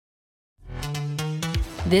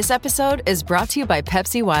This episode is brought to you by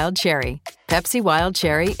Pepsi Wild Cherry. Pepsi Wild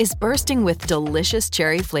Cherry is bursting with delicious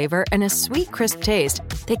cherry flavor and a sweet, crisp taste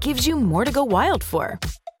that gives you more to go wild for.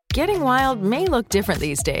 Getting wild may look different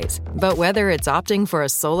these days, but whether it's opting for a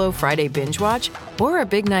solo Friday binge watch or a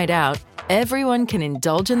big night out, everyone can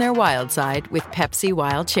indulge in their wild side with Pepsi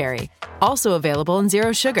Wild Cherry. Also available in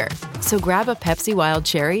Zero Sugar. So grab a Pepsi Wild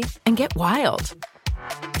Cherry and get wild.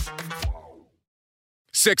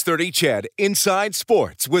 630 CHED Inside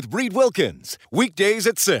Sports with Reed Wilkins. Weekdays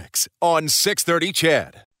at 6 on 630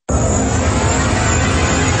 CHED.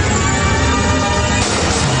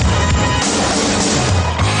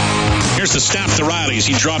 Here's the snap to Riley as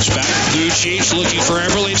he drops back. Lucic looking for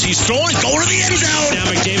Eberle as he's throwing, going to the end zone. Now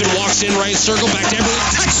McDavid walks in right circle, back to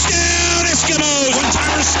Eberle. Touchdown, Eskimos!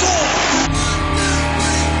 One-timer score!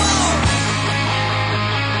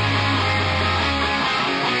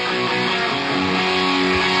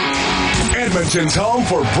 Edmonton's home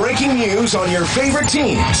for breaking news on your favorite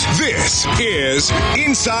teams. This is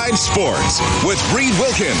Inside Sports with Reed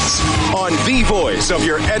Wilkins on the voice of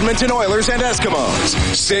your Edmonton Oilers and Eskimos.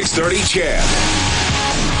 630 CHED.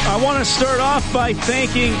 I want to start off by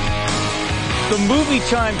thanking the Movie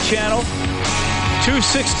Time channel,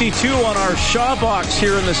 262 on our Shaw box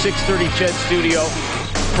here in the 630 CHED studio,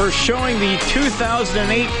 for showing the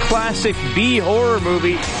 2008 classic B-horror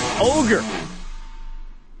movie, Ogre.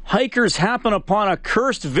 Hikers happen upon a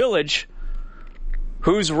cursed village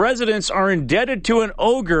whose residents are indebted to an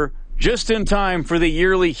ogre just in time for the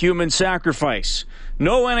yearly human sacrifice.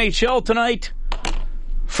 No NHL tonight.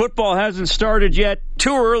 Football hasn't started yet.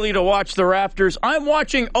 Too early to watch the Raptors. I'm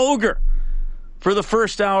watching Ogre for the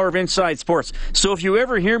first hour of Inside Sports. So if you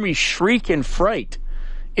ever hear me shriek in fright,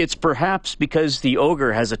 it's perhaps because the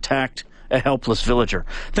ogre has attacked a helpless villager.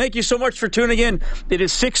 Thank you so much for tuning in. It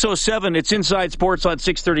is 6:07. It's Inside Sports on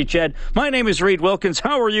 630 CHED. My name is Reed Wilkins.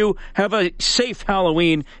 How are you? Have a safe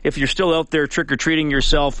Halloween if you're still out there trick-or-treating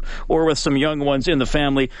yourself or with some young ones in the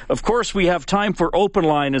family. Of course, we have time for open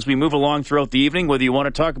line as we move along throughout the evening, whether you want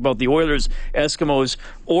to talk about the Oilers, Eskimos,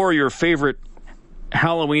 or your favorite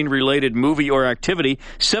Halloween-related movie or activity.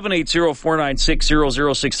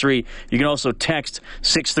 780-496-0063. You can also text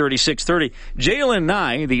 630-630. Jalen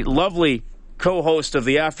Nye, the lovely co-host of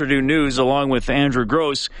the afternoon news, along with Andrew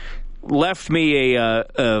Gross, left me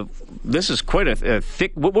this is quite a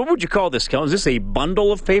thick, what would you call this, Kel? Is this a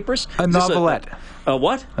bundle of papers? A novelette. A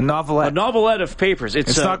what? A novelette. A novelette of papers.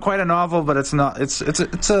 It's not quite a novel, but it's not. It's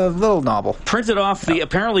a little novel. Printed off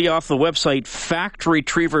apparently off the website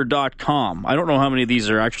factretriever.com. I don't know how many of these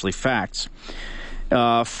are actually facts.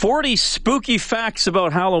 40 spooky facts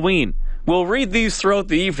about Halloween. We'll read these throughout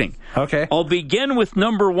the evening. Okay. I'll begin with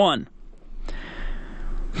number 1.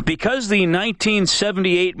 Because the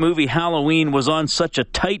 1978 movie Halloween was on such a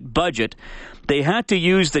tight budget, they had to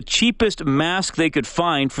use the cheapest mask they could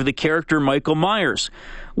find for the character Michael Myers,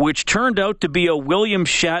 which turned out to be a William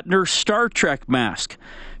Shatner Star Trek mask.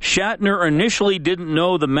 Shatner initially didn't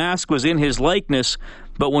know the mask was in his likeness,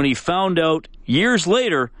 but when he found out years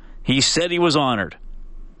later, he said he was honored.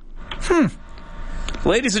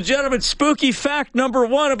 Ladies and gentlemen, spooky fact number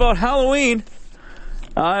 1 about Halloween.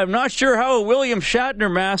 I'm not sure how a William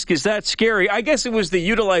Shatner mask is that scary. I guess it was the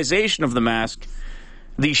utilization of the mask.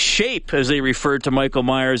 The shape, as they referred to Michael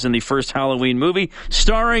Myers in the first Halloween movie,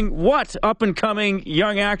 starring what up-and-coming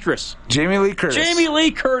young actress? Jamie Lee Curtis. Jamie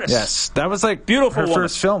Lee Curtis. Yes, that was like beautiful her woman.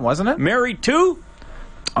 First film, wasn't it? Married to?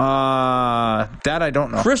 That I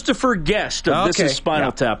don't know. Christopher Guest of This Is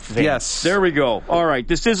Spinal Tap fame. Yes. There we go. All right,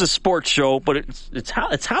 this is a sports show, but it's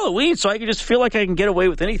Halloween, so I can just feel like I can get away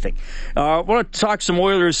with anything. I want to talk some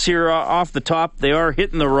Oilers here off the top. They are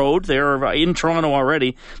hitting the road. They are in Toronto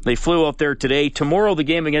already. They flew out there today. Tomorrow, the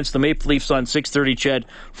game against the Maple Leafs on 6:30 CHED.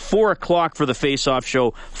 4 o'clock for the face-off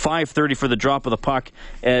show. 5:30 for the drop of the puck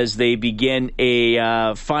as they begin a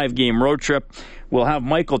 5-game road trip. We'll have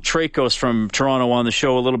Michael Trakos from Toronto on the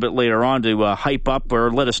show a little bit later on to hype up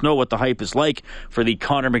or let us know what the hype is like for the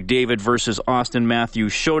Connor McDavid versus Austin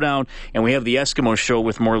Matthews showdown. And we have the Eskimo show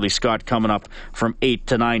with Morley Scott coming up from 8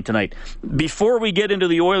 to 9 tonight. Before we get into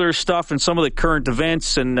the Oilers stuff and some of the current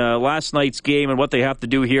events and last night's game and what they have to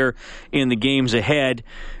do here in the games ahead,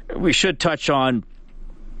 we should touch on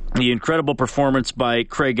the incredible performance by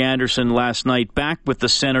Craig Anderson last night back with the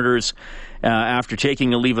Senators after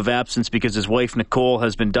taking a leave of absence because his wife Nicole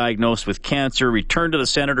has been diagnosed with cancer. Returned to the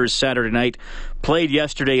Senators Saturday night, played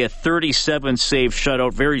yesterday a 37-save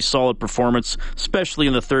shutout, very solid performance, especially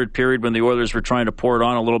in the third period when the Oilers were trying to pour it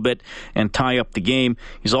on a little bit and tie up the game.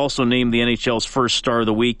 He's also named the NHL's first star of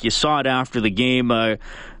the week. You saw it after the game. I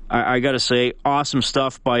got to say, awesome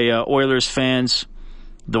stuff by Oilers fans.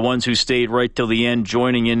 the ones who stayed right till the end,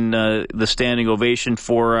 joining in the standing ovation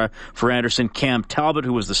for Anderson. Cam Talbot,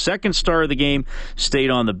 who was the second star of the game,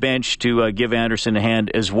 stayed on the bench to give Anderson a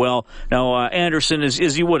hand as well. Now, Anderson,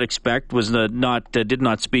 as you would expect, was did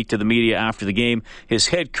not speak to the media after the game. His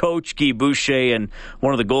head coach, Guy Boucher, and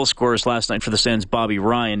one of the goal scorers last night for the Sens, Bobby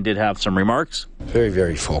Ryan, did have some remarks. Very,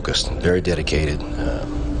 very focused, very dedicated. I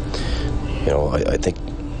think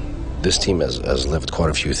this team has lived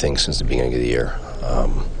quite a few things since the beginning of the year.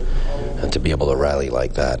 And to be able to rally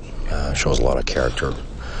like that shows a lot of character.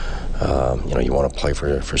 You want to play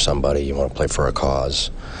for somebody, you want to play for a cause,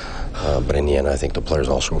 but in the end, I think the players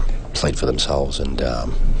also played for themselves, and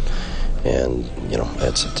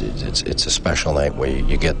it's a special night where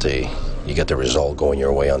you get the result going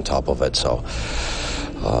your way on top of it. So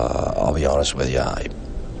I'll be honest with you,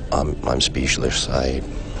 I'm speechless.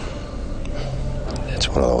 It's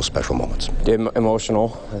one of those special moments.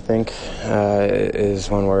 Emotional, I think, is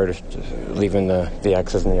one word. Leaving the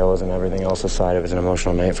X's and the O's and everything else aside, it was an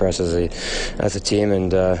emotional night for us as a team,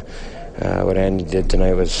 and what Andy did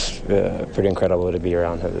tonight was pretty incredible to be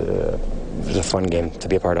around. It was a fun game to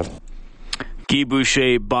be a part of. Guy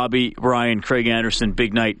Boucher, Bobby Ryan, Craig Anderson,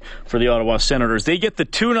 big night for the Ottawa Senators. They get the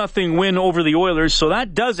 2-0 win over the Oilers, so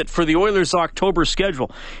that does it for the Oilers' October schedule.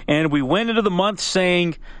 And we went into the month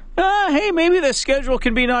saying, hey, maybe the schedule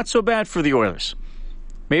can be not so bad for the Oilers.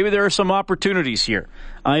 Maybe there are some opportunities here.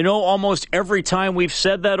 I know almost every time we've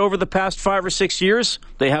said that over the past 5 or 6 years,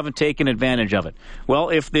 they haven't taken advantage of it. Well,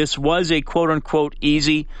 if this was a quote-unquote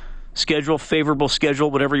easy schedule, favorable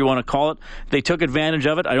schedule, whatever you want to call it, they took advantage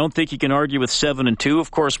of it. I don't think you can argue with 7-2.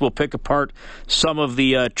 Of course, we'll pick apart some of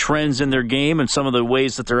the trends in their game and some of the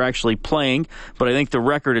ways that they're actually playing, but I think the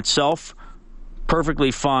record itself,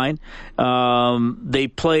 perfectly fine. They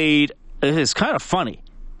played, it's kind of funny,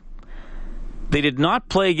 they did not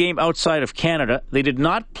play a game outside of Canada. They did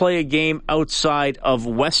not play a game outside of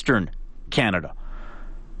Western Canada,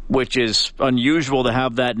 which is unusual to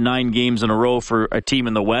have that 9 games in a row for a team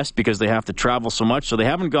in the West because they have to travel so much. So they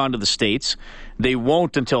haven't gone to the States. They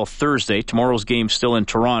won't until Thursday. Tomorrow's game's still in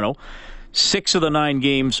Toronto. 6 of the 9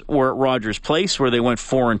 games were at Rogers Place, where they went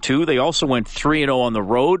 4-2. They also went 3-0 on the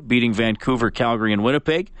road, beating Vancouver, Calgary, and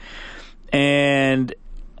Winnipeg. And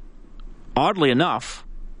oddly enough,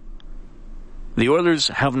 the Oilers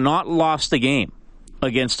have not lost a game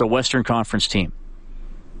against a Western Conference team.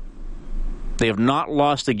 They have not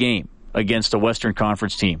lost a game against a Western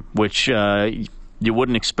Conference team, which you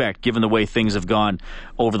wouldn't expect given the way things have gone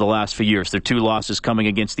over the last few years. Their 2 losses coming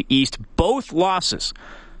against the East, both losses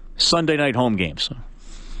Sunday night home games.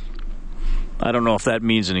 I don't know if that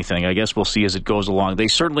means anything. I guess we'll see as it goes along. They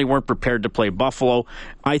certainly weren't prepared to play Buffalo.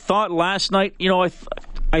 I thought last night,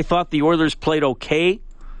 I thought the Oilers played okay.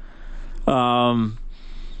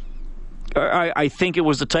 I think it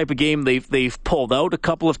was the type of game they've pulled out a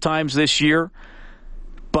couple of times this year,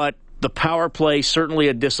 but the power play, certainly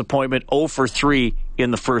a disappointment. 0 for 3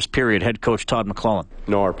 in the first period, head coach Todd McLellan.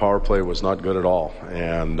 No, our power play was not good at all.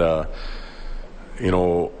 And,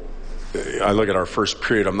 I look at our first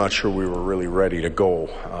period, I'm not sure we were really ready to go.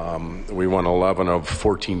 We won 11 of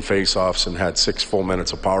 14 face-offs and had 6 full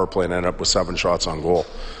minutes of power play and ended up with 7 shots on goal.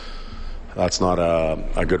 That's not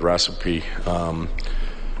a good recipe.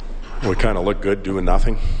 We kind of looked good doing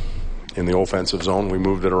nothing in the offensive zone. We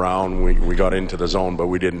moved it around. We got into the zone, but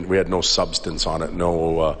we had no substance on it,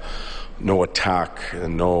 no attack,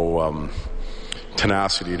 and no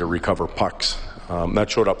tenacity to recover pucks. That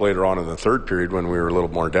showed up later on in the third period when we were a little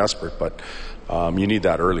more desperate, but you need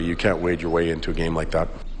that early. You can't wade your way into a game like that.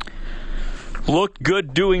 Looked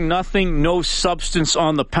good doing nothing, no substance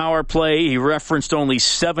on the power play. He referenced only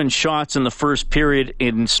 7 shots in the first period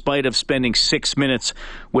in spite of spending 6 minutes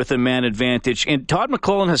with a man advantage. And Todd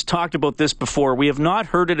McLellan has talked about this before. We have not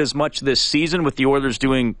heard it as much this season, with the Oilers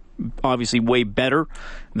doing obviously way better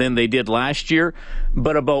than they did last year,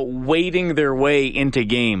 but about wading their way into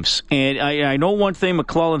games. And I know one thing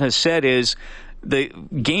McLellan has said is the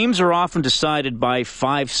games are often decided by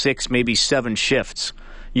 5, 6, maybe 7 shifts.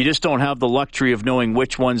 You just don't have the luxury of knowing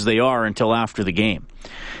which ones they are until after the game.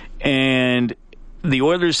 And the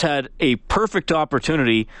Oilers had a perfect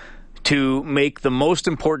opportunity to make the most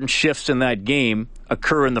important shifts in that game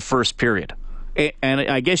occur in the first period. And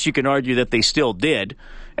I guess you can argue that they still did,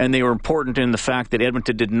 and they were important in the fact that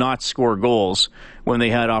Edmonton did not score goals when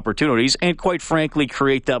they had opportunities, and quite frankly,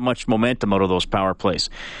 create that much momentum out of those power plays.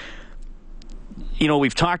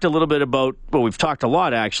 We've talked a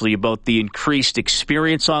lot actually about the increased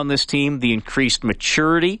experience on this team, the increased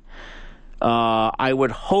maturity. I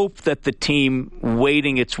would hope that the team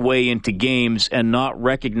wading its way into games and not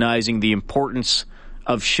recognizing the importance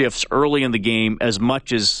of shifts early in the game as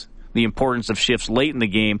much as the importance of shifts late in the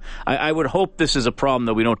game. I would hope this is a problem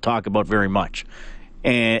that we don't talk about very much.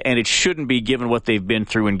 And it shouldn't be, given what they've been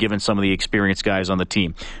through and given some of the experienced guys on the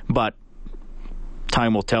team. But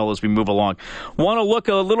time will tell as we move along. Want to look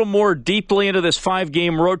a little more deeply into this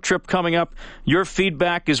 5-game road trip coming up. Your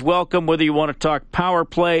feedback is welcome, whether you want to talk power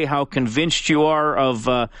play, how convinced you are of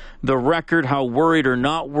the record, how worried or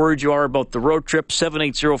not worried you are about the road trip.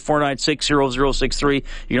 780-496-0063. You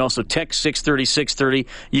can also text 630-630.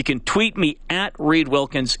 You can tweet me at Reed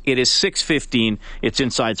Wilkins. It is 6:15. It's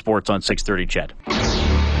Inside Sports on 630 CHED.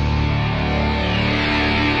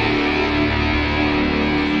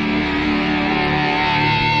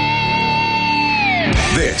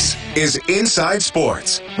 This is Inside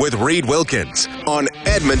Sports with Reed Wilkins on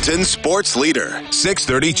Edmonton Sports Leader,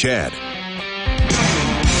 630 CHED.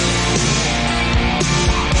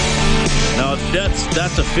 Now,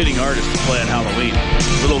 that's a fitting artist to play on Halloween.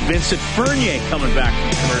 Little Vincent Fournier coming back from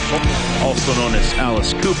the commercial, also known as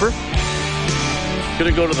Alice Cooper.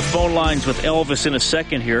 Going to go to the phone lines with Elvis in a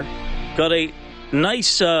second here. Got a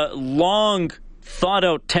nice, long,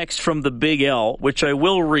 thought-out text from the Big L, which I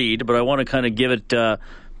will read, but I want to kind of give it a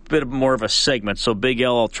bit more of a segment. So Big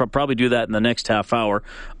L, I'll probably do that in the next half hour.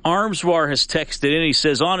 Armswar has texted in. He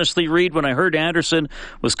says, honestly, Reed, when I heard Anderson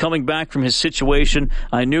was coming back from his situation,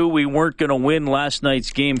 I knew we weren't going to win last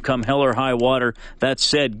night's game come hell or high water. That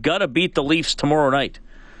said, got to beat the Leafs tomorrow night.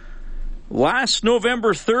 Last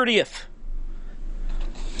November 30th,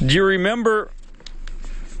 do you remember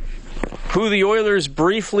who the Oilers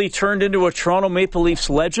briefly turned into a Toronto Maple Leafs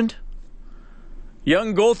legend?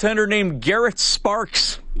 Young goaltender named Garrett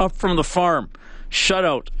Sparks, up from the farm.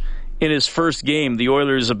 Shutout in his first game. The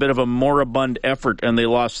Oilers, a bit of a moribund effort, and they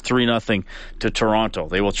lost 3-0 to Toronto.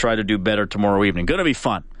 They will try to do better tomorrow evening. Going to be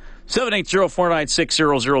fun.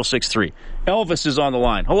 780-496-0063. Elvis is on the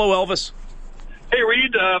line. Hello, Elvis. Hey,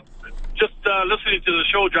 Reed. Just listening to the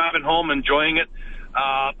show, driving home, enjoying it.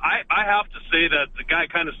 I have to say that the guy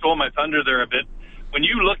kind of stole my thunder there a bit. When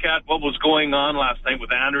you look at what was going on last night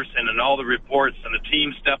with Anderson and all the reports and the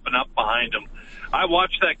team stepping up behind him, I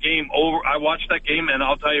watched that game, and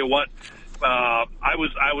I'll tell you what, I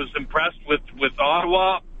was impressed with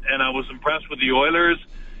Ottawa, and I was impressed with the Oilers,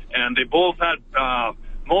 and they both had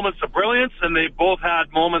moments of brilliance, and they both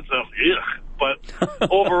had moments of ugh. But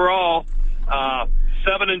overall,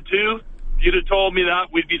 7-2. If you'd have told me that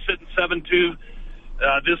we'd be sitting 7-2.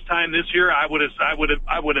 This time this year, I would have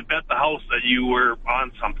bet the house that you were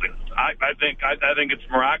on something. I think it's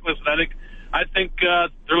miraculous, and I think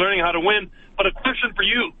they're learning how to win. But a question for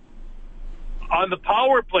you on the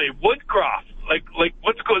power play, Woodcroft,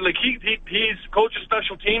 what's going? He's coaches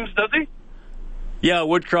special teams, does he? Yeah,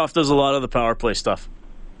 Woodcroft does a lot of the power play stuff.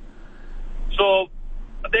 So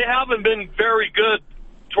they haven't been very good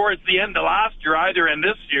towards the end of last year either, and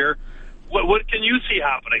this year. What can you see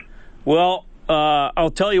happening? Well,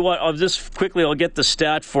 I'll tell you what, I'll get the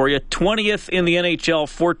stat for you. 20th in the NHL,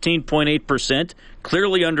 14.8%.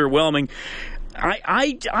 Clearly underwhelming.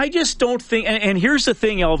 I just don't think, and here's the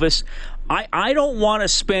thing, Elvis, I don't want to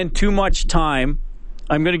spend too much time.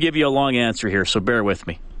 I'm going to give you a long answer here, so bear with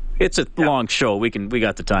me. It's a long show. We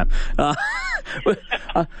got the time. I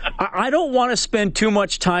don't want to spend too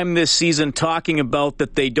much time this season talking about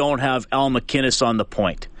that they don't have Al MacInnis on the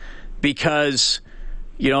point. Because,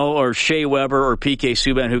 or Shea Weber or PK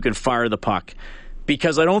Subban who can fire the puck.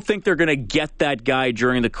 Because I don't think they're going to get that guy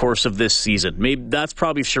during the course of this season. Maybe that's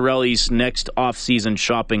probably Chiarelli's next off-season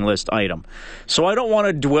shopping list item. So I don't want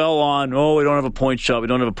to dwell on, we don't have a point shot,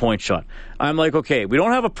 I'm like, okay, we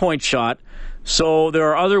don't have a point shot, so there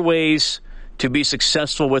are other ways to be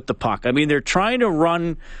successful with the puck. I mean, they're trying to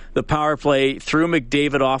run the power play through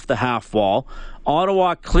McDavid off the half wall.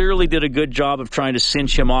 Ottawa clearly did a good job of trying to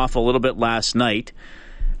cinch him off a little bit last night.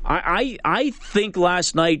 I think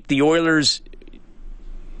last night the Oilers,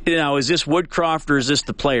 is this Woodcroft or is this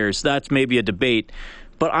the players? That's maybe a debate.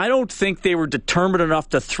 But I don't think they were determined enough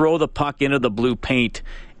to throw the puck into the blue paint.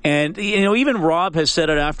 And, even Rob has said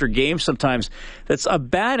it after games sometimes, that's a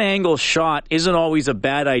bad angle shot isn't always a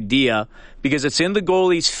bad idea because it's in the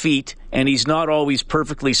goalie's feet and he's not always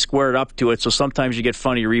perfectly squared up to it, so sometimes you get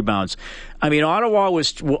funny rebounds. I mean, Ottawa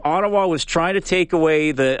was trying to take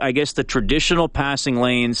away the traditional passing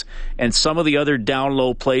lanes and some of the other down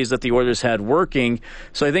low plays that the Oilers had working.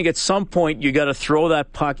 So I think at some point you got to throw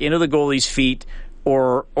that puck into the goalie's feet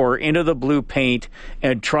or into the blue paint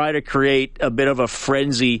and try to create a bit of a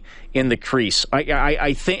frenzy in the crease.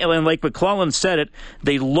 I think, and like McClellan said it,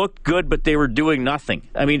 they looked good, but they were doing nothing.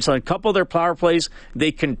 I mean, so a couple of their power plays,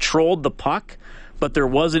 they controlled the puck, but there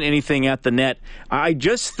wasn't anything at the net. I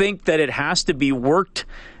just think that it has to be worked.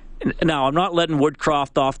 Now, I'm not letting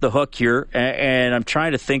Woodcroft off the hook here, and I'm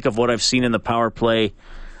trying to think of what I've seen in the power play.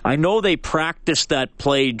 I know they practiced that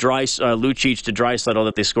play, Lucic to Draisaitl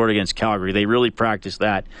that they scored against Calgary. They really practiced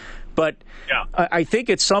that. But yeah. I think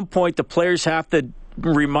at some point the players have to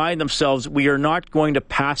remind themselves we are not going to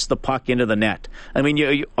pass the puck into the net. I mean,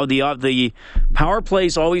 the power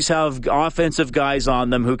plays always have offensive guys on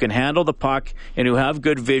them who can handle the puck and who have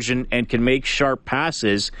good vision and can make sharp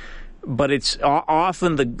passes. But it's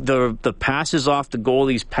often the passes off the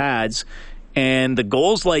goalie's pads and the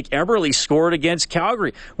goals like Eberle scored against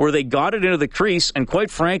Calgary, where they got it into the crease, and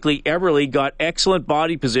quite frankly, Eberle got excellent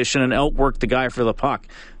body position and outworked the guy for the puck.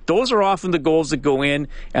 Those are often the goals that go in,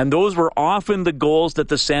 and those were often the goals that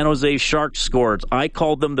the San Jose Sharks scored. I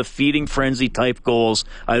called them the feeding frenzy type goals.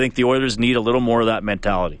 I think the Oilers need a little more of that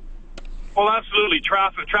mentality. Well, absolutely.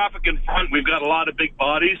 Traffic in front. We've got a lot of big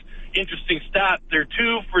bodies. Interesting stat, they're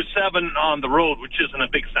 2 for 7 on the road, which isn't a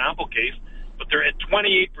big sample case, but they're at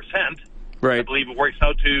 28%. Right. I believe it works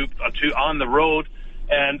out to on the road.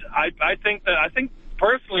 And I think that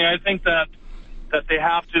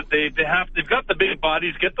they've got the big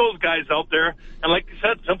bodies, get those guys out there, and like you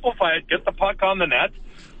said, simplify it, get the puck on the net.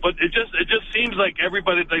 But it just seems like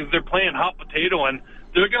everybody, they're playing hot potato, and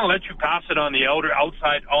they're going to let you pass it on the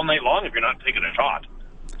outside all night long if you're not taking a shot.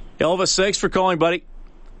 Elvis, thanks for calling, buddy.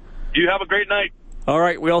 You have a great night. All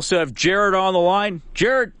right, we also have Jared on the line.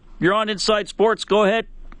 Jared, you're on Inside Sports. Go ahead.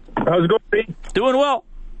 How's it going, Pete? Doing well.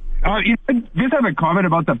 Just have a comment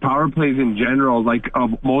about the power plays in general, like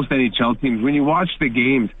most NHL teams. When you watch the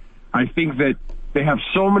games, I think that they have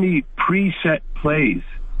so many preset plays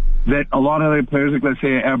that a lot of other players, like let's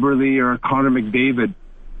say Eberle or Connor McDavid,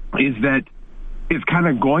 is that it's kind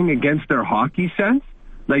of going against their hockey sense.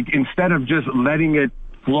 Like instead of just letting it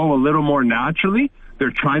flow a little more naturally,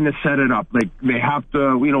 they're trying to set it up. Like they have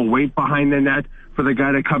to, wait behind the net for the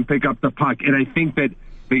guy to come pick up the puck. And I think that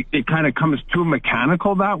it kind of comes too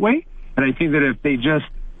mechanical that way. And I think that if they just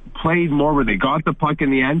played more where they got the puck in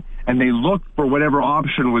the end and they looked for whatever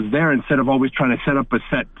option was there instead of always trying to set up a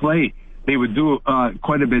set play, they would do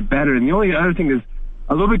quite a bit better. And the only other thing is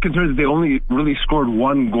a little bit concerned that they only really scored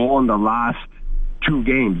one goal in the last 2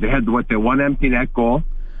 games. They had the one empty net goal,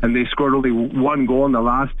 and they scored only one goal in the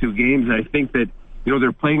last 2 games. And I think that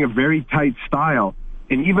they're playing a very tight style.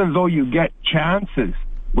 And even though you get chances,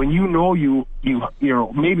 when you're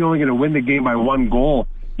maybe only going to win the game by 1 goal,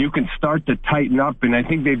 you can start to tighten up. And I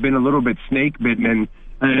think they've been a little bit snake bitten.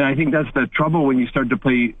 And I think that's the trouble when you start to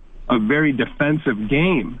play a very defensive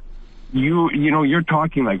game. You're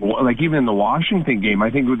talking like even in the Washington game,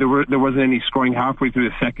 I think there wasn't any scoring halfway through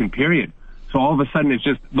the second period. So all of a sudden it's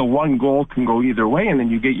just the 1 goal can go either way, and then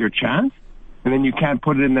you get your chance, and then you can't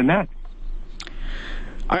put it in the net.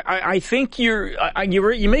 I think you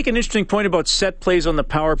make an interesting point about set plays on the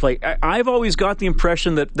power play. I've always got the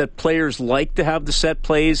impression that players like to have the set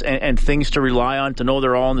plays and things to rely on to know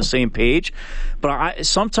they're all on the same page. But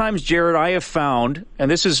sometimes, Jared, I have found, and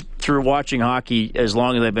this is through watching hockey as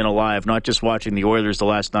long as I've been alive, not just watching the Oilers the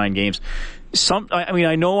last 9 games,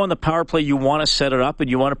 I know on the power play you want to set it up and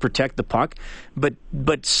you want to protect the puck, but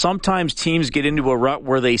sometimes teams get into a rut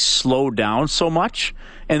where they slow down so much,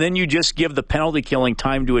 and then you just give the penalty killing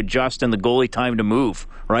time to adjust and the goalie time to move,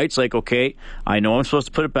 right? It's like, okay, I know I'm supposed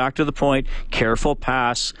to put it back to the point, careful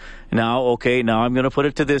pass. Now I'm going to put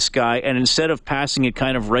it to this guy, and instead of passing at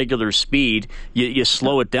kind of regular speed, you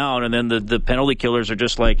slow it down, and then the penalty killers are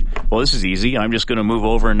just like, well, this is easy. I'm just going to move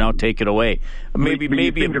over and now take it away.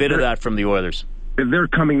 Maybe a bit of that from the Oilers. If they're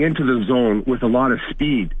coming into the zone with a lot of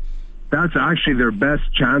speed, that's actually their best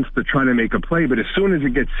chance to try to make a play. But as soon as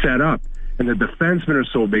it gets set up, and the defensemen are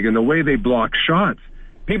so big, and the way they block shots,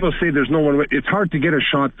 people say there's no one. It's hard to get a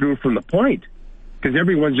shot through from the point because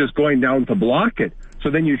everyone's just going down to block it. So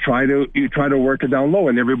then you try to work it down low,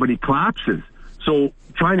 and everybody collapses. So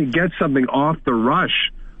trying to get something off the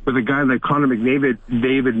rush with a guy like Connor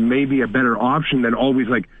McDavid may be a better option than always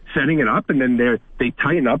like setting it up, and then they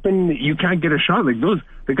tighten up, and you can't get a shot. Like the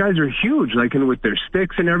guys are huge, like, and with their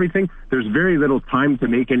sticks and everything, there's very little time to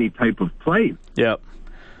make any type of play.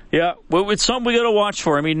 Yeah, well, it's something we got to watch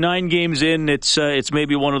for. I mean, 9 games in, it's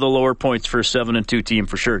maybe one of the lower points for a 7-2 team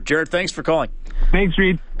for sure. Jared, thanks for calling. Thanks,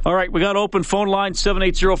 Reed. All right, we got open phone line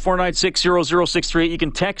 780-496-0063. You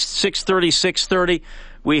can text 630-630.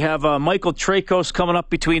 We have Michael Trakos coming up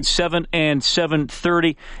between 7 and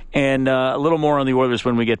 7:30, and a little more on the Oilers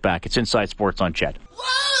when we get back. It's Inside Sports on Chet.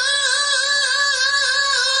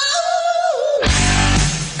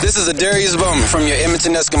 This is Adarius Bowman from your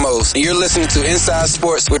Edmonton Eskimos, and you're listening to Inside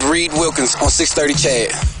Sports with Reed Wilkins on 630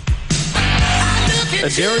 Chad.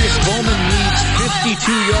 Darius Bowman needs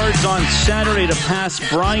 52 yards on Saturday to pass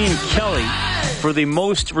Brian Kelly for the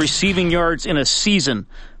most receiving yards in a season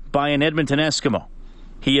by an Edmonton Eskimo.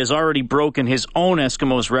 He has already broken his own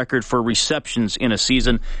Eskimos record for receptions in a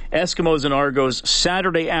season. Eskimos and Argos,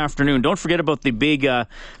 Saturday afternoon. Don't forget about the big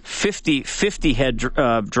 50-50 head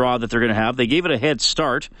draw that they're going to have. They gave it a head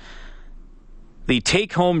start. The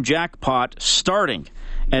take-home jackpot starting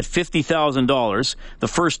at $50,000. The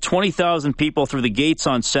first 20,000 people through the gates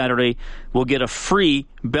on Saturday will get a free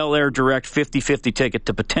Bel Air Direct 50-50 ticket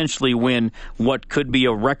to potentially win what could be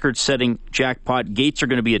a record-setting jackpot. Gates are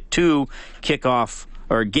going to be at 2 kickoff,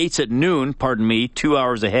 or gates at noon, 2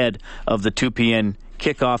 hours ahead of the 2 p.m.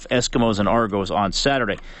 kickoff, Eskimos and Argos on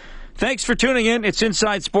Saturday. Thanks for tuning in. It's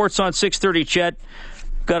Inside Sports on 630 Chet.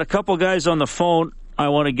 Got a couple guys on the phone I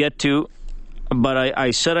want to get to, but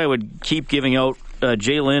I said I would keep giving out.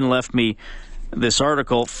 Jay Lynn left me this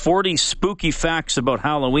article, 40 spooky facts about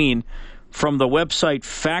Halloween, from the website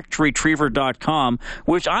factretriever.com,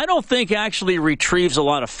 which I don't think actually retrieves a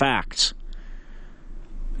lot of facts.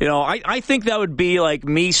 You know, I think that would be like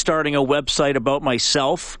me starting a website about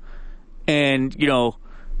myself and, you know,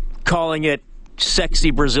 calling it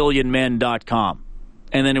sexybrazilianmen.com.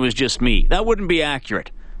 And then it was just me. That wouldn't be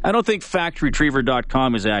accurate. I don't think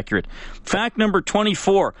factretriever.com is accurate. Fact number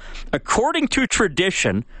 24. According to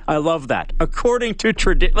tradition, I love that. According to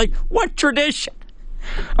tradition. Like, what tradition?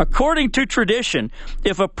 According to tradition,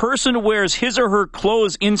 if a person wears his or her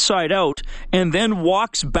clothes inside out and then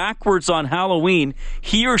walks backwards on Halloween,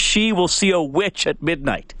 he or she will see a witch at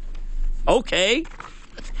midnight. Okay.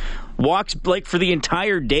 Walks, like, for the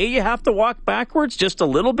entire day you have to walk backwards? Just a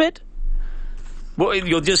little bit? Well,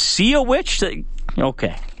 you'll just see a witch?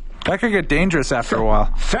 Okay. That could get dangerous after a while.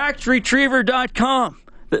 Factretriever.com.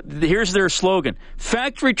 Here's their slogan.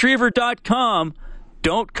 Factretriever.com.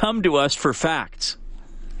 Don't come to us for facts.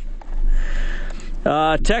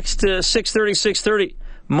 Text to 630.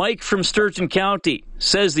 Mike from Sturgeon County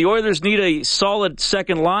says the Oilers need a solid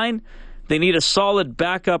second line. They need a solid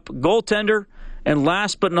backup goaltender. And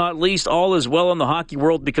last but not least, all is well in the hockey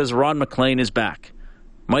world because Ron McLean is back.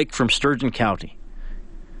 Mike from Sturgeon County.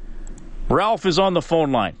 Ralph is on the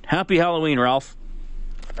phone line. Happy Halloween, Ralph.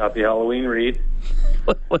 Happy Halloween, Reed.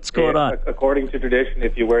 What's going on? According to tradition,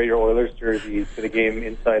 if you wear your Oilers jersey to the game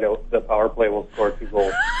inside out, the power play will score 2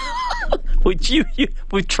 goals. We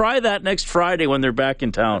try that next Friday when they're back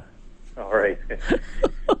in town. All right.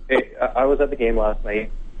 Hey, I was at the game last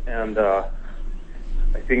night, and I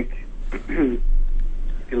think if you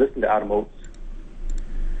listen to Adam Oates,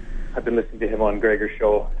 I've been listening to him on Gregor's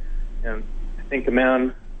show, and I think a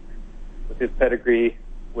man with his pedigree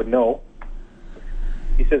would know.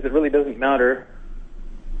 He says it really doesn't matter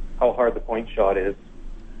how hard the point shot is.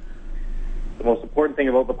 The most important thing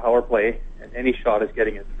about the power play and any shot is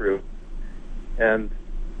getting it through. And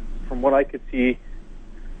from what I could see,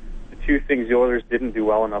 the 2 things the Oilers didn't do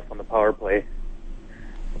well enough on the power play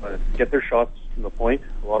was get their shots from the point,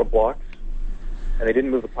 a lot of blocks, and they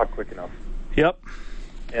didn't move the puck quick enough. Yep.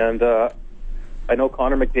 And I know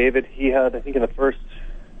Connor McDavid, he had, I think in the first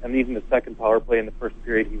and even the second power play in the first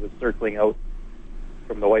period, he was circling out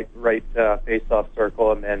from the right face-off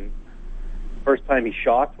circle, and then first time he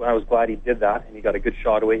shot, when I was glad he did that, and he got a good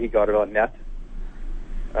shot away, he got it on net.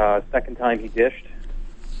 Second time he dished.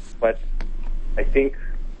 But I think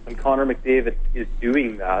when Connor McDavid is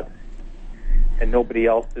doing that and nobody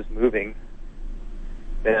else is moving,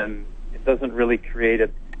 then it doesn't really create a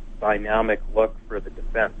dynamic look for the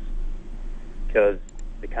defense because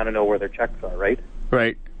they kind of know where their checks are, right?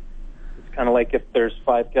 Right. It's kind of like if there's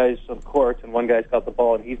 5 guys on the court and one guy's got the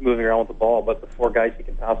ball and he's moving around with the ball, but the 4 guys he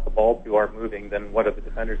can pass the ball to aren't moving, then what are the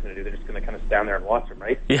defenders going to do? They're just going to kind of stand there and watch him,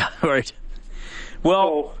 right? Yeah, right.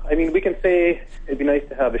 Well, so, I mean, we can say it'd be nice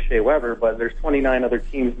to have a Shea Weber, but there's 29 other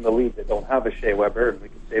teams in the league that don't have a Shea Weber, and we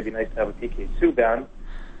can say it'd be nice to have a PK Subban,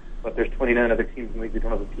 but there's 29 other teams in the league that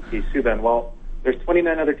don't have a PK Subban. Well, there's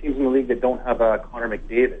 29 other teams in the league that don't have a Connor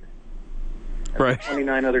McDavid. And right. There's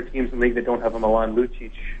 29 other teams in the league that don't have a Milan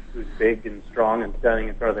Lucic, who's big and strong and standing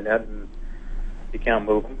in front of the net, and you can't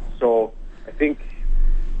move him. So I think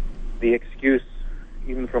the excuse,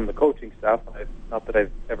 even from the coaching staff, not that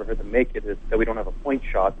I've ever heard them make it, is that we don't have a point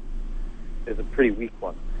shot, is a pretty weak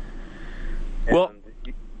one. And well,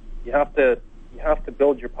 you have to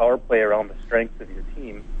build your power play around the strengths of your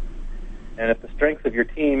team. And if the strengths of your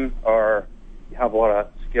team are you have a lot of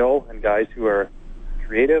skill and guys who are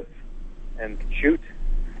creative and can shoot,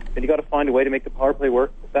 then you got to find a way to make the power play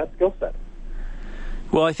work with that skill set.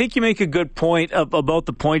 Well, I think you make a good point about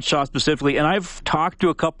the point shot specifically, and I've talked to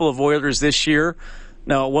a couple of Oilers this year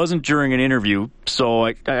Now, it wasn't during an interview,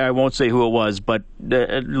 so I won't say who it was, but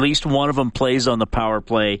at least one of them plays on the power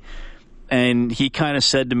play. And he kind of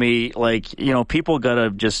said to me, like, you know, people got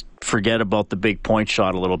to just forget about the big point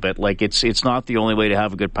shot a little bit. Like, it's not the only way to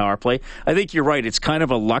have a good power play. I think you're right. It's kind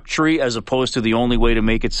of a luxury as opposed to the only way to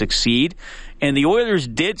make it succeed. And the Oilers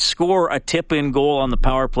did score a tip-in goal on the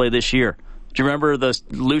power play this year. Do you remember the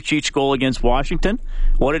Lucic goal against Washington?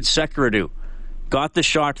 What did Sekera do? Got the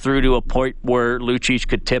shot through to a point where Lucic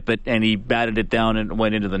could tip it, and he batted it down and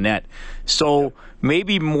went into the net. So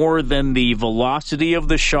maybe more than the velocity of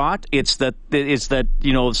the shot, it's that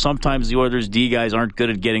you know, sometimes the Oilers D guys aren't good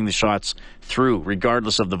at getting the shots through,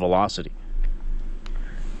 regardless of the velocity.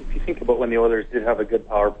 If you think about when the Oilers did have a good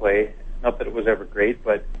power play, not that it was ever great,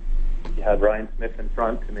 but you had Ryan Smith in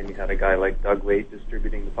front, and then you had a guy like Doug Weight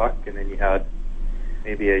distributing the puck, and then you had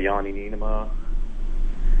maybe a Yanni Niinema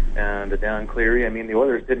and a Dan Cleary. I mean, the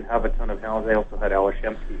Oilers didn't have a ton of talent. They also had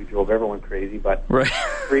Alashemsky, who drove everyone crazy. But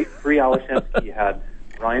pre Alashemsky, you had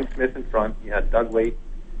Ryan Smith in front. You had Doug Weight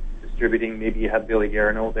distributing. Maybe you had Billy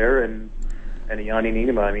Garino there and a Yanni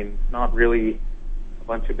Niinema. I mean, not really a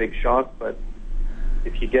bunch of big shots, but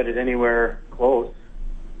if you get it anywhere close,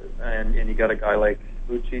 and you got a guy like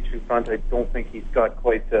Lucic in front, I don't think he's got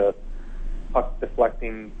quite the puck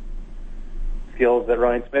deflecting skills that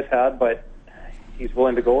Ryan Smith had, but he's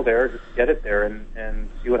willing to go there, just get it there and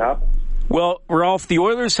see what happens. Well, Ralph, the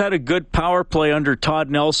Oilers had a good power play under Todd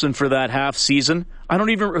Nelson for that half season.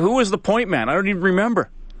 Who was the point man? I don't even remember.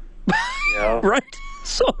 Yeah. Right?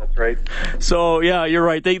 So that's right. So yeah, you're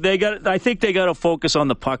right. They got. I think they got to focus on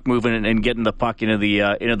the puck movement and getting the puck into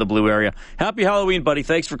the blue area. Happy Halloween, buddy.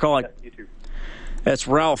 Thanks for calling. Yeah, you too. That's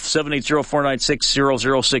Ralph,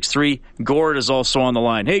 780-496-0063. Gord is also on the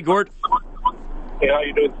line. Hey, Gord. Hey, how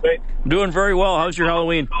you doing today? Doing very well. How's your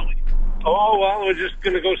Halloween? Oh, well, we're just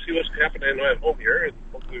going to go see what's happening at home here. And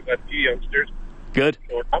hopefully we've got two youngsters. Good.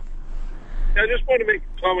 Showing up. I just want to make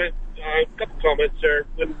a comment, a couple comments there.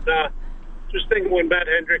 Just thinking when Matt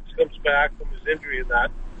Hendricks comes back from his injury and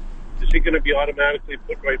that, is he going to be automatically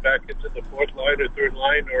put right back into the fourth line or third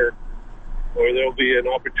line, or there'll be an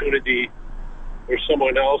opportunity for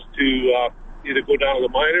someone else to either go down to the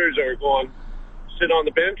minors or go on, sit on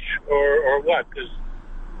the bench, or what? Because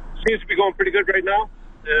it seems to be going pretty good right now,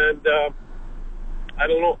 and I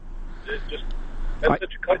don't know. It's just that's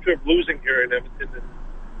such a culture of losing here in Edmonton, and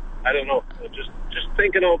I don't know. Just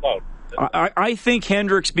thinking out loud. I think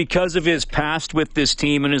Hendricks, because of his past with this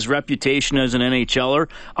team and his reputation as an NHLer,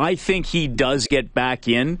 I think he does get back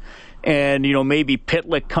in. And, you know, maybe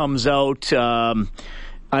Pitlick comes out.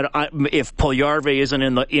 If Puljujarvi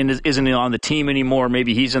isn't on the team anymore,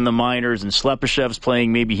 maybe he's in the minors and Slepishev's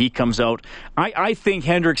playing, maybe he comes out. I think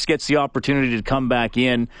Hendricks gets the opportunity to come back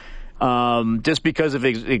in just because of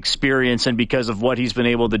his experience and because of what he's been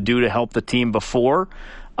able to do to help the team before.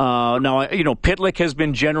 Now, you know, Pitlick has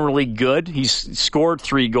been generally good. He's scored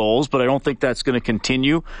 3 goals, but I don't think that's going to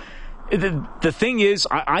continue. The thing is,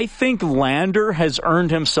 I think Lander has earned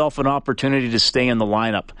himself an opportunity to stay in the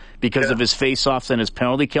lineup because of his faceoffs and his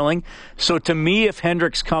penalty killing. So to me, if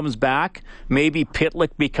Hendricks comes back, maybe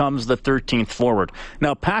Pitlick becomes the 13th forward.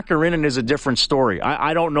 Now, Pakarinen is a different story.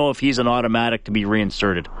 I don't know if he's an automatic to be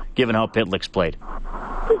reinserted, given how Pitlick's played.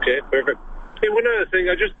 Okay, perfect. Hey, one other thing,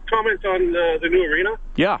 I just comment on the new arena.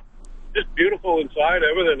 Yeah. Just beautiful inside.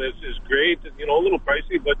 Everything is great. You know, a little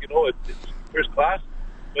pricey, but, you know, it's first class.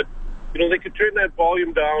 But, you know, they could turn that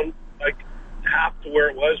volume down like half to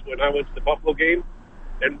where it was when I went to the Buffalo game,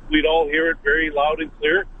 and we'd all hear it very loud and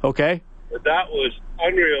clear. Okay. But that was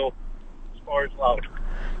unreal as far as loud.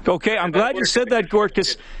 Okay, I'm glad you said that, Gord,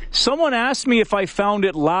 because someone asked me if I found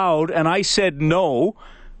it loud, and I said no,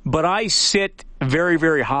 but I sit very,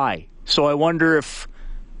 very high. So I wonder if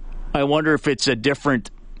it's a different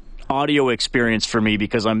audio experience for me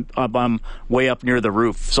because I'm way up near the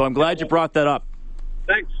roof. So I'm glad you brought that up.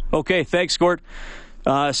 Thanks. Okay, thanks, Gord.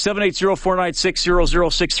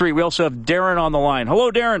 780-496-0063. We also have Darren on the line.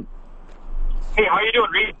 Hello, Darren. Hey, how you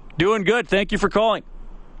doing, Reed? Doing good. Thank you for calling.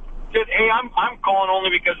 Good. Hey, I'm calling only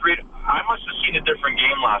because, Reed, I must have seen a different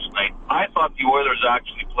game last night. I thought the Oilers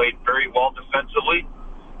actually played very well defensively.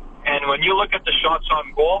 And when you look at the shots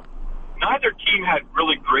on goal, neither team had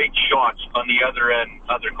really great shots on the other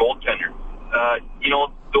goaltender. You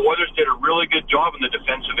know, the Oilers did a really good job in the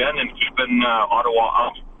defensive end and keeping Ottawa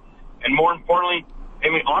out. And more importantly, I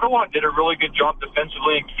mean, Ottawa did a really good job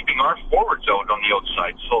defensively in keeping our forwards out on the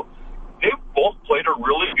outside. So they both played a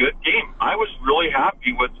really good game. I was really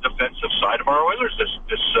happy with the defensive side of our Oilers this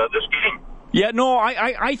game. Yeah, no,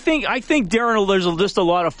 I think Darren, there's just a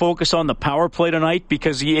lot of focus on the power play tonight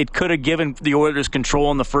because it could have given the Oilers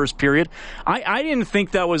control in the first period. I didn't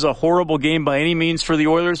think that was a horrible game by any means for the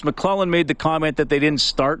Oilers. McClellan made the comment that they didn't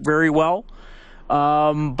start very well.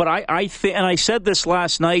 But I think, and I said this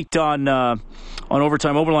last night on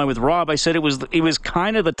Overtime Overline with Rob, I said it was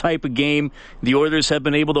kind of the type of game the Oilers have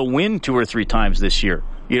been able to win 2 or 3 times this year.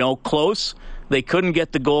 Close. They couldn't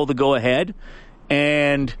get the goal to go ahead,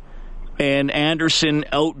 and Anderson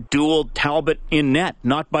out-dueled Talbot in net,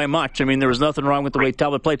 not by much. I mean, there was nothing wrong with the way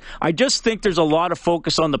Talbot played. I just think there's a lot of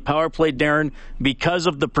focus on the power play, Darren, because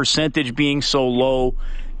of the percentage being so low,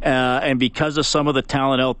 and because of some of the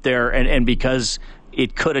talent out there, and because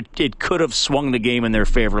it could have swung the game in their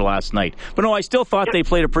favor last night. But no, I still thought they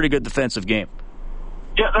played a pretty good defensive game.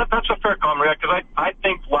 Yeah, that's a fair comment, because I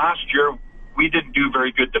think last year we didn't do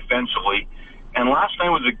very good defensively, and last night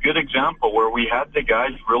was a good example where we had the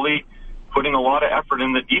guys really putting a lot of effort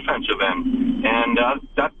in the defensive end, and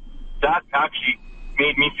that actually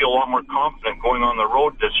made me feel a lot more confident going on the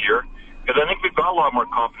road this year, because I think we've got a lot more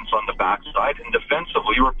confidence on the backside, and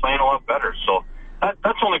defensively we're playing a lot better. So that's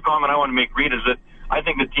the only comment I want to make, Reed, is that I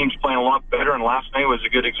think the team's playing a lot better, and last night was a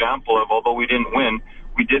good example of, although we didn't win,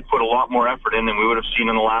 we did put a lot more effort in than we would have seen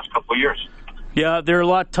in the last couple of years. Yeah, they're a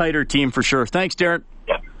lot tighter team for sure. Thanks, Darren.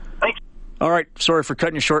 Yeah, thanks. All right, sorry for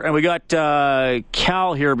cutting you short. And we got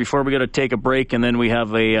Cal here before we got to take a break, and then we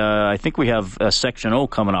have I think we have a Section O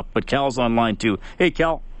coming up, but Cal's online too. Hey,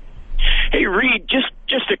 Cal. Hey, Reed,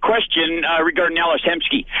 just a question regarding Ales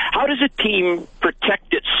Hemsky. How does a team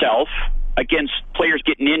protect itself against players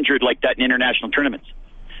getting injured like that in international tournaments?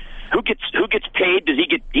 Who gets paid?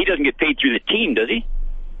 He doesn't get paid through the team, does he?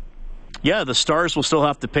 Yeah, the Stars will still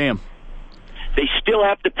have to pay him. They still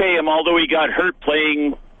have to pay him, although he got hurt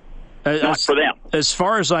playing not for them. As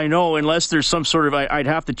far as I know, unless there's some sort of, I'd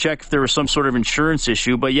have to check if there was some sort of insurance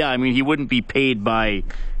issue. But yeah, I mean, he wouldn't be paid by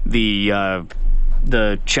the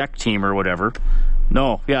Czech team or whatever.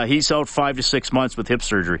 No, yeah, he's out 5 to 6 months with hip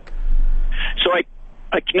surgery. So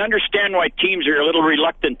I can understand why teams are a little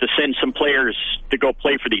reluctant to send some players to go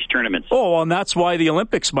play for these tournaments. Oh, well, and that's why the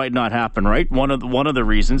Olympics might not happen, right? One of the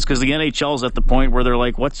reasons, because the NHL's at the point where they're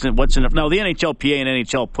like, what's in it? Now, the NHLPA and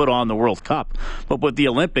NHL put on the World Cup, but with the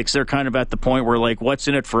Olympics, they're kind of at the point where, like, what's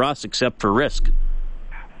in it for us except for risk?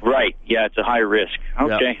 Right. Yeah, it's a high risk.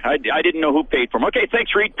 Okay. Yeah. I didn't know who paid for them. Okay,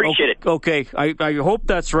 thanks, Reed. Appreciate it. Okay. I hope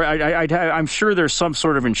that's right. I'm sure there's some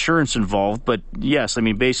sort of insurance involved, but yes, I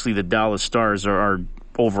mean, basically the Dallas Stars are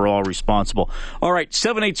overall responsible. All right,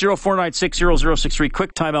 780-496-0063.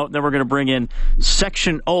 Quick timeout, and then we're going to bring in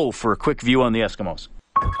Section O for a quick view on the Eskimos.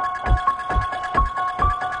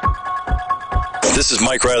 This is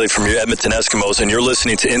Mike Riley from your Edmonton Eskimos, and you're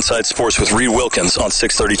listening to Inside Sports with Reed Wilkins on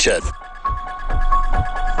 630 CHED.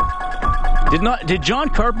 Did John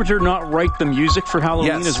Carpenter not write the music for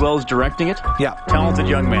Halloween as well as directing it? Yeah. Talented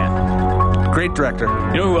young man. Great director.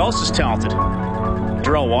 You know who else is talented?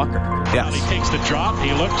 Darrell Walker. Yeah. He takes the drop.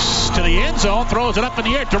 He looks to the end zone, throws it up in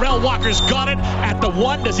the air. Darrell Walker's got it at the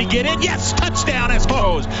 1. Does he get in? Yes, touchdown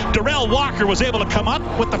Eskimos. Darrell Walker was able to come up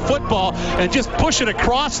with the football and just push it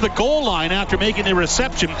across the goal line after making the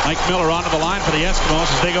reception. Mike Miller onto the line for the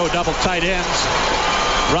Eskimos as they go double tight ends.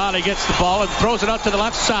 Riley gets the ball and throws it out to the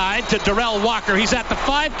left side to Darrell Walker. He's at the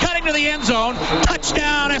 5, cutting to the end zone.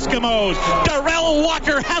 Touchdown, Eskimos. Darrell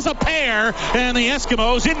Walker has a pair, and the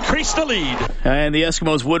Eskimos increase the lead. And the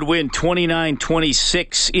Eskimos would win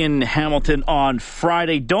 29-26 in Hamilton on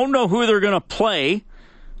Friday. Don't know who they're going to play.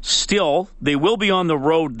 Still, they will be on the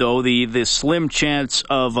road, though. The slim chance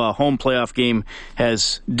of a home playoff game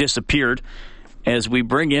has disappeared. As we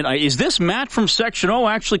bring in, is this Matt from Section O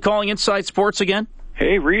actually calling Inside Sports again?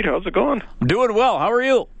 Hey, Reed, how's it going? I'm doing well. How are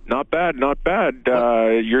you? Not bad, not bad.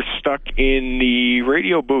 You're stuck in the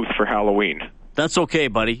radio booth for Halloween. That's okay,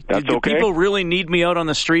 buddy. Do people really need me out on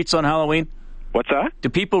the streets on Halloween? What's that? Do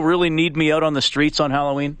people really need me out on the streets on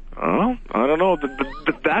Halloween? Oh, I don't know.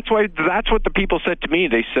 That's what the people said to me.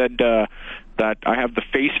 They said that I have the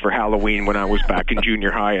face for Halloween when I was back in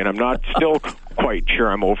junior high, and I'm not still quite sure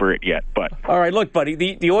I'm over it yet. But all right, look, buddy,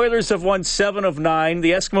 the Oilers have won 7 of 9.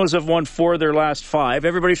 The Eskimos have won 4 of their last 5.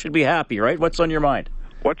 Everybody should be happy, right? What's on your mind?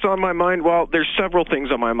 What's on my mind? Well, there's several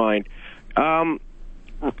things on my mind.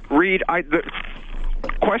 Reed, the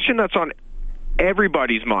question that's on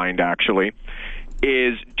everybody's mind, actually,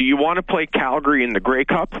 is do you want to play Calgary in the Grey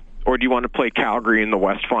Cup or do you want to play Calgary in the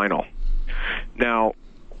West Final? Now,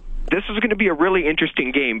 this is going to be a really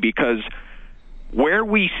interesting game because where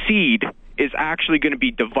we seed is actually going to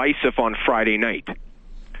be divisive on Friday night.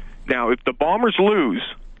 Now, if the Bombers lose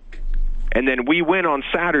and then we win on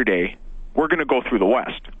Saturday, we're going to go through the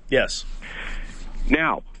West. Yes.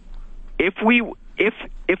 Now, if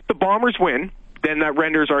the Bombers win, then that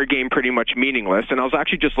renders our game pretty much meaningless. And I was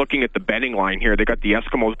actually just looking at the betting line here. They got the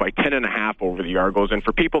Eskimos by 10.5 over the Argos. And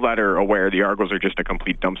for people that are aware, the Argos are just a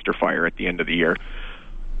complete dumpster fire at the end of the year.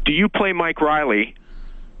 Do you play Mike Riley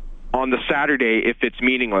on the Saturday if it's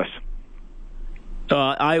meaningless?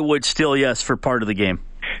 I would still, yes, for part of the game.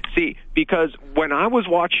 See, because when I was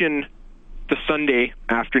watching the Sunday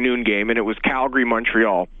afternoon game, and it was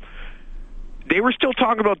Calgary-Montreal, they were still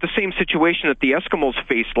talking about the same situation that the Eskimos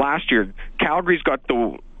faced last year. Calgary's got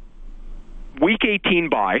the Week 18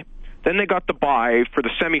 bye, then they got the bye for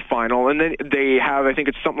the semifinal, and then they have, I think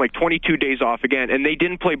it's something like 22 days off again, and they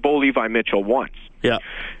didn't play Bo Levi Mitchell once. Yeah.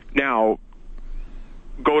 Now,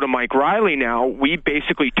 go to Mike Riley now, we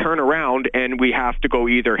basically turn around and we have to go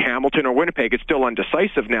either Hamilton or Winnipeg. It's still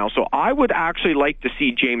undecisive now, so I would actually like to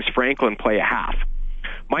see James Franklin play a half.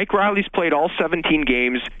 Mike Riley's played all 17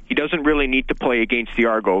 games. He doesn't really need to play against the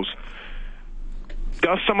Argos.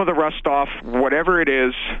 Dust some of the rust off, whatever it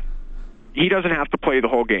is, he doesn't have to play the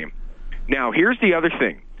whole game. Now, here's the other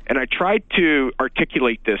thing, and I tried to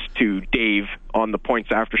articulate this to Dave on the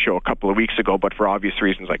Points After Show a couple of weeks ago, but for obvious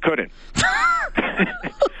reasons I couldn't.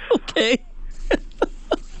 Okay.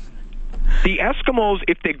 The Eskimos,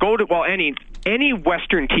 if they go to, well, any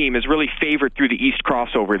Western team is really favored through the East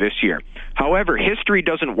crossover this year. However, history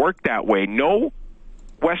doesn't work that way. No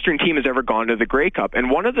Western team has ever gone to the Grey Cup. And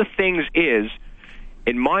one of the things is,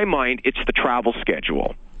 in my mind, it's the travel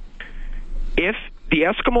schedule. If the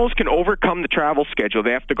Eskimos can overcome the travel schedule,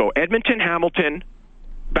 they have to go Edmonton, Hamilton,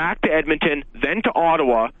 back to Edmonton, then to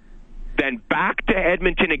Ottawa, then back to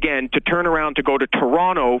Edmonton again to turn around to go to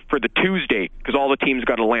Toronto for the Tuesday, because all the teams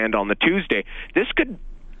got to land on the Tuesday. This could,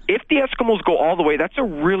 if the Eskimos go all the way, that's a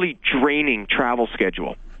really draining travel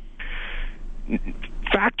schedule.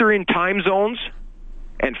 Factor in time zones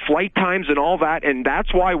and flight times and all that, and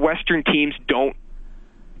that's why Western teams don't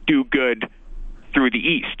do good through the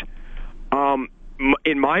East.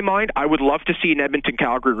 In my mind, I would love to see an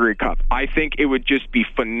Edmonton-Calgary Grey Cup. I think it would just be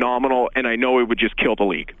phenomenal, and I know it would just kill the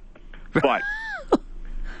league. But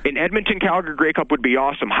an Edmonton-Calgary Grey Cup would be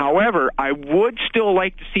awesome. However, I would still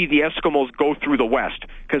like to see the Eskimos go through the West,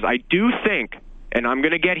 because I do think, and I'm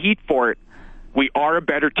going to get heat for it, we are a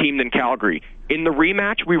better team than Calgary. In the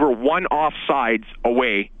rematch, we were one offsides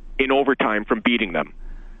away in overtime from beating them.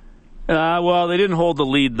 Well, they didn't hold the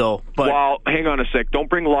lead, though. But... Well, hang on a sec. Don't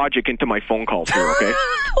bring logic into my phone calls here, okay?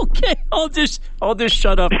 Okay, I'll just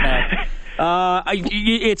shut up, Matt.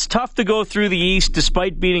 It's tough to go through the East,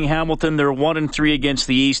 despite beating Hamilton. They're 1-3 against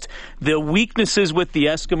the East. The weaknesses with the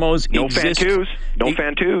Eskimos exist. No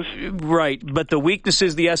fan twos. Right, but the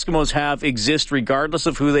weaknesses the Eskimos have exist regardless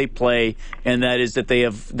of who they play, and that is that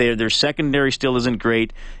their secondary still isn't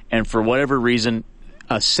great, and for whatever reason,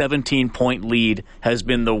 a 17-point lead has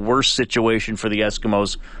been the worst situation for the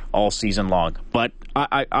Eskimos all season long. But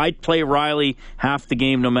I'd play Riley half the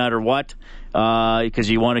game no matter what, because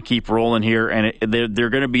you want to keep rolling here, and they're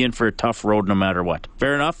going to be in for a tough road no matter what.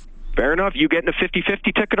 Fair enough? Fair enough. You getting a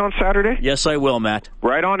 50-50 ticket on Saturday? Yes, I will, Matt.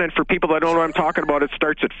 Right on. And for people that don't know what I'm talking about, it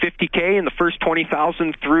starts at $50K, and the first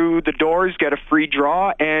 20,000 through the doors get a free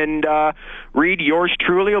draw. And Reed, yours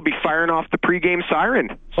truly will be firing off the pregame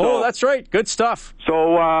siren. So, that's right. Good stuff.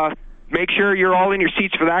 So make sure you're all in your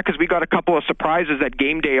seats for that, because we got a couple of surprises that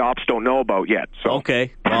game day ops don't know about yet. So.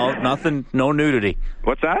 Okay. Well, nothing. No nudity.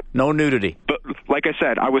 What's that? No nudity. But like I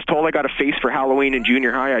said, I was told I got a face for Halloween in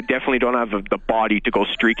junior high. I definitely don't have the body to go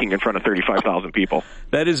streaking in front of 35,000 people.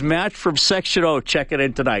 That is Matt from Section O checking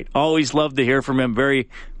in tonight. Always love to hear from him. Very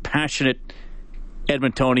passionate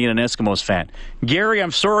Edmontonian and Eskimos fan. Gary,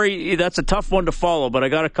 I'm sorry, that's a tough one to follow, but I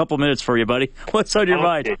got a couple minutes for you, buddy. What's on your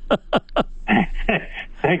mind?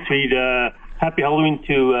 Thanks, Reed. Happy Halloween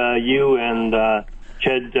to you and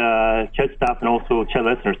Ched staff and also Ched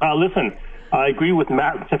listeners. Listen, I agree with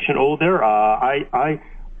Matt in Section O there.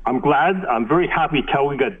 I'm glad. I'm very happy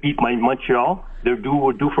Calgary got beat by Montreal. They're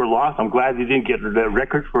due for a loss. I'm glad they didn't get the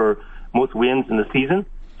record for most wins in the season.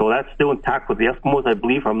 So that's still intact with the Eskimos, I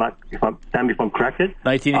believe. If I'm corrected.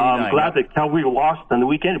 1989. I'm glad that Calgary lost on the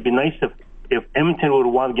weekend. It'd be nice if Edmonton would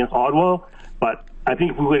have won against Ottawa. But I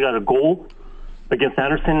think if we would have got a goal against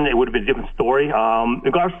Anderson, it would have been a different story. In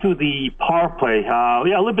regards to the power play, a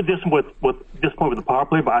little bit disappointed with the power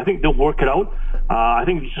play, but I think they'll work it out. I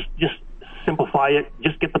think just simplify it,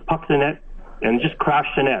 just get the puck to the net, and just crash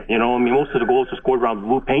the net. Most of the goals are scored around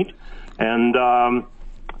blue paint. And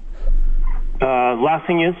last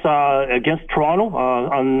thing is against Toronto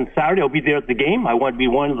on Saturday, I'll be there at the game. I want to be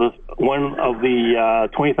one of the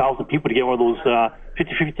 20,000 people to get one of those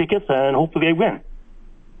 50-50 tickets, and hopefully they win.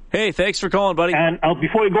 Hey, thanks for calling, buddy. And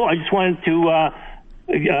before you go, I just wanted to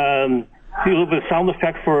see a little bit of sound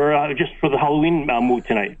effect for just for the Halloween mood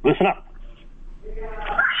tonight. Listen up.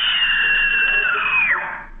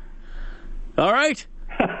 All right.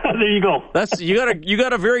 There you go. You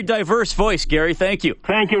got a very diverse voice, Gary. Thank you.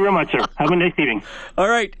 Thank you very much, sir. Have a nice evening. All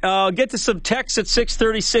right. Get to some texts at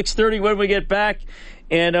 6:30 when we get back.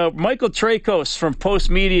 And Michael Trakos from Post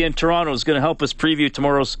Media in Toronto is going to help us preview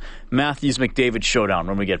tomorrow's Matthews-McDavid showdown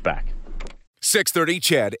when we get back. 6:30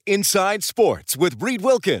 CHED Inside Sports with Reed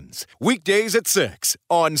Wilkins. Weekdays at 6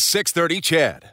 on 6:30 CHED.